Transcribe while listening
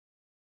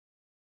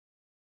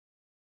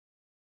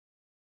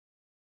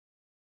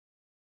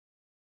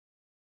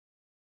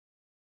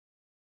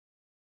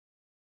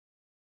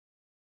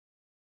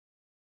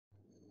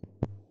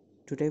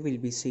Today we'll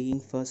be seeing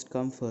first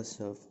come first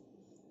serve.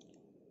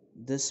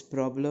 This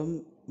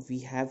problem we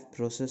have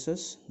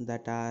processes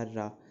that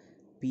are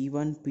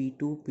P1, P2,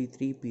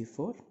 P3,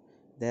 P4.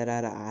 There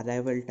are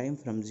arrival time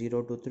from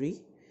 0 to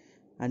 3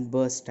 and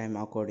burst time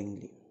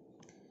accordingly.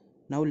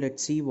 Now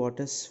let's see what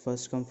is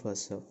first come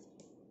first serve.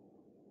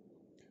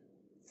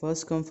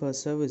 First come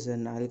first serve is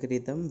an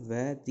algorithm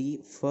where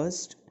the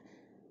first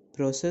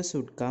process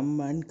would come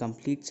and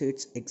completes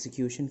its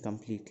execution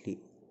completely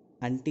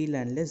until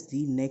unless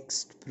the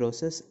next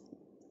process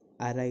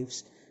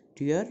arrives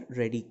to your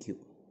ready queue.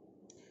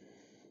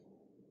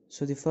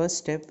 So the first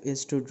step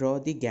is to draw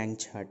the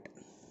Gantt chart.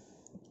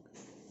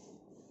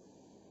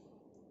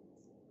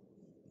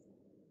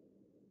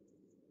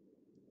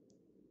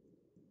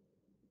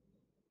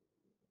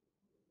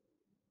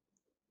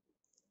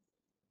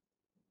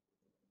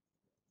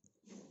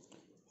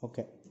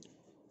 Okay,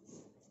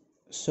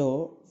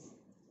 so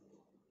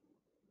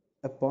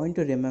a point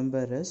to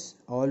remember is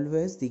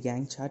always the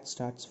Gantt chart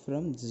starts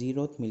from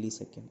 0th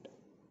millisecond.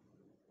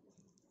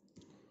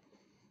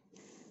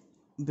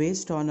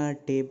 Based on our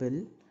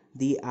table,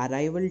 the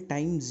arrival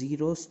time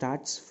 0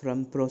 starts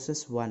from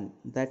process 1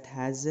 that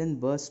has a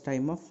burst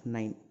time of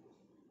 9.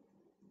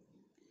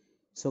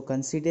 So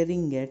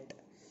considering it,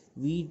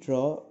 we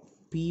draw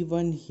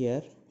P1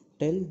 here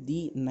till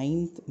the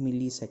 9th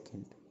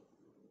millisecond.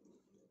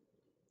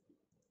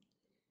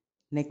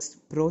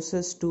 Next,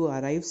 process 2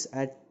 arrives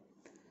at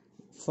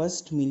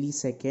first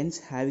milliseconds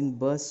having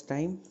burst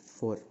time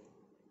 4.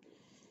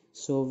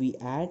 So we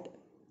add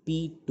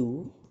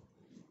P2,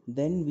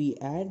 then we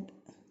add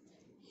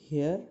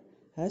here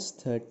as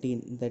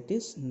 13, that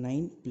is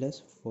 9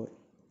 plus 4.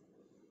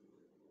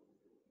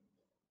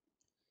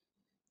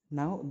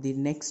 Now the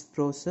next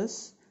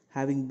process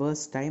having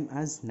burst time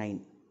as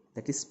 9,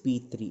 that is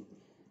P3.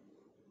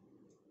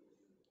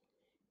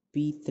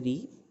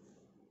 P3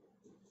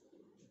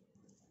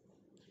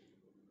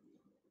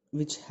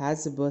 which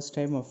has a burst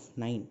time of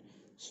 9,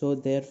 so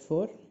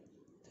therefore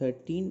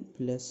 13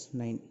 plus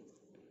 9.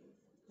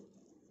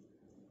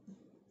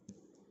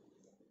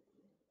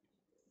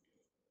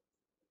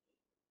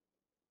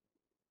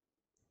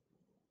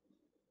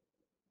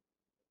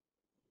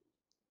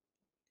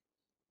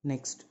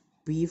 Next,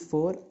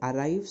 P4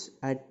 arrives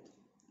at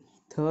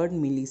 3rd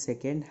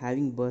millisecond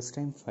having burst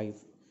time 5.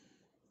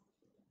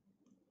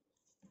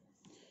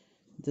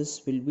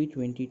 This will be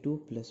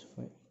 22 plus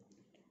 5,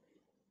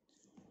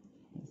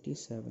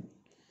 27.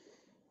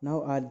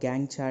 Now our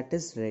Gantt chart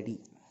is ready.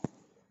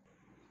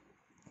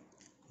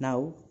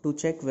 Now to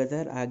check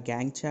whether our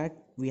Gantt chart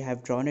we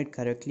have drawn it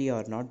correctly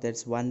or not,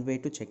 there's one way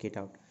to check it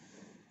out.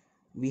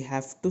 We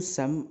have to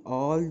sum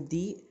all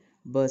the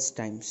burst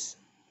times.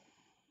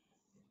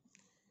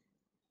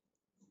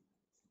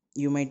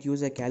 You might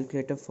use a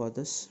calculator for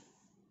this.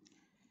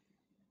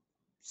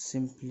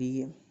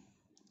 Simply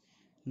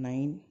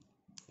 9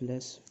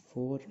 plus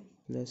 4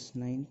 plus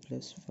 9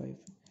 plus 5,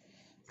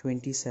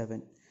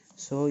 27.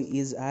 So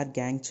is our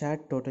Gantt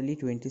chart totally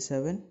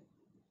 27?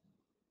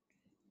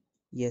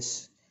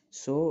 Yes.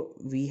 So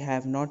we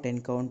have not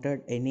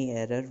encountered any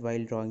error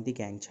while drawing the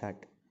Gantt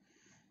chart.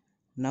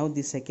 Now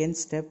the second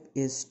step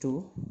is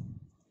to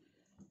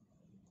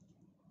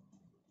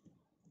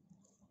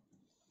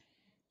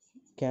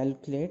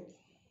calculate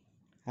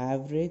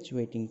average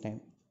waiting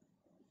time.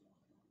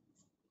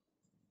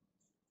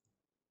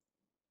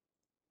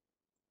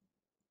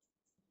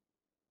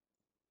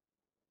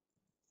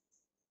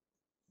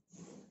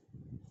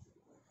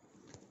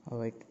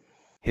 Alright.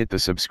 Hit the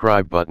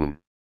subscribe button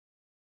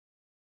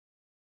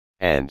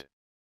and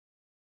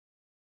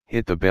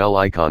hit the bell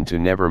icon to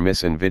never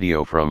miss an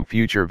video from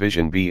Future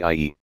Vision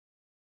BIE.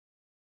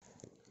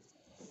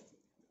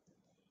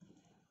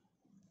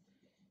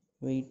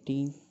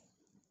 Waiting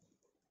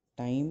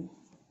time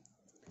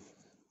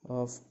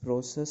of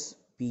process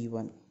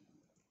P1.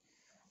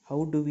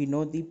 How do we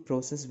know the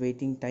process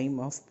waiting time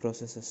of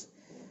processes?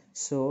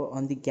 So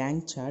on the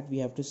Gantt chart we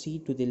have to see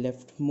to the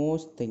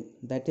leftmost thing,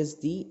 that is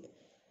the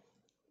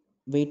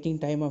waiting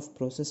time of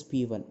process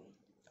P1.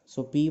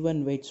 So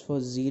P1 waits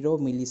for 0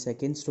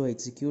 milliseconds to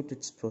execute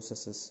its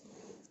processes.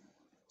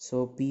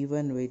 So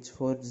P1 waits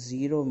for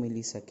 0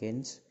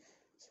 milliseconds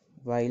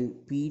while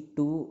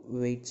P2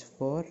 waits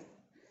for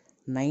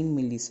 9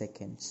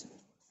 milliseconds.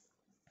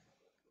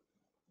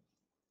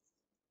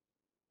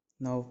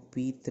 Now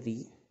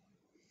P3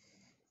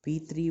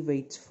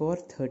 waits for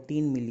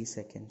 13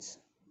 milliseconds.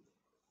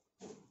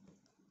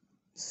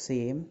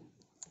 Same,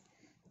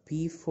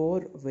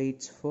 P4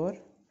 waits for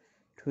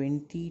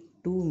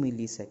 22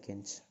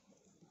 milliseconds.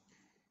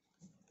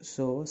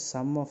 So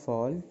sum of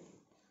all,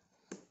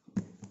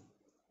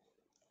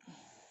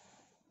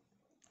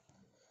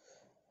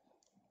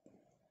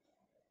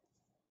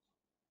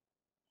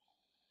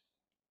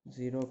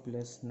 zero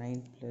plus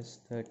 9 plus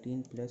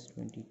 13 plus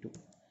 22,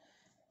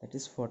 that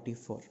is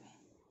 44.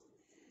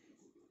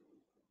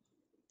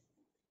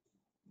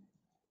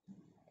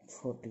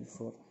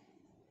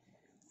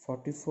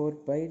 44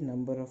 by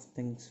number of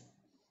things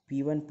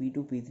P1, P2,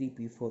 P3,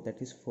 P4,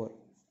 that is 4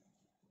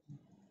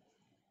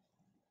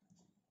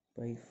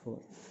 by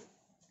 4.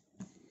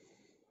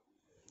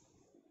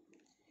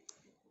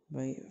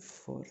 by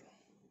 4,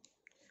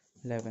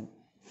 11.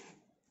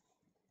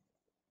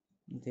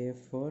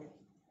 Therefore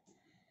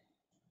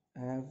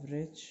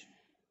average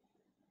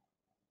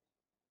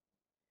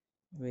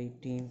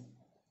waiting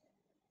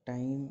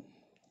time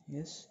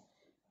is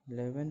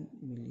 11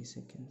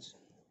 milliseconds.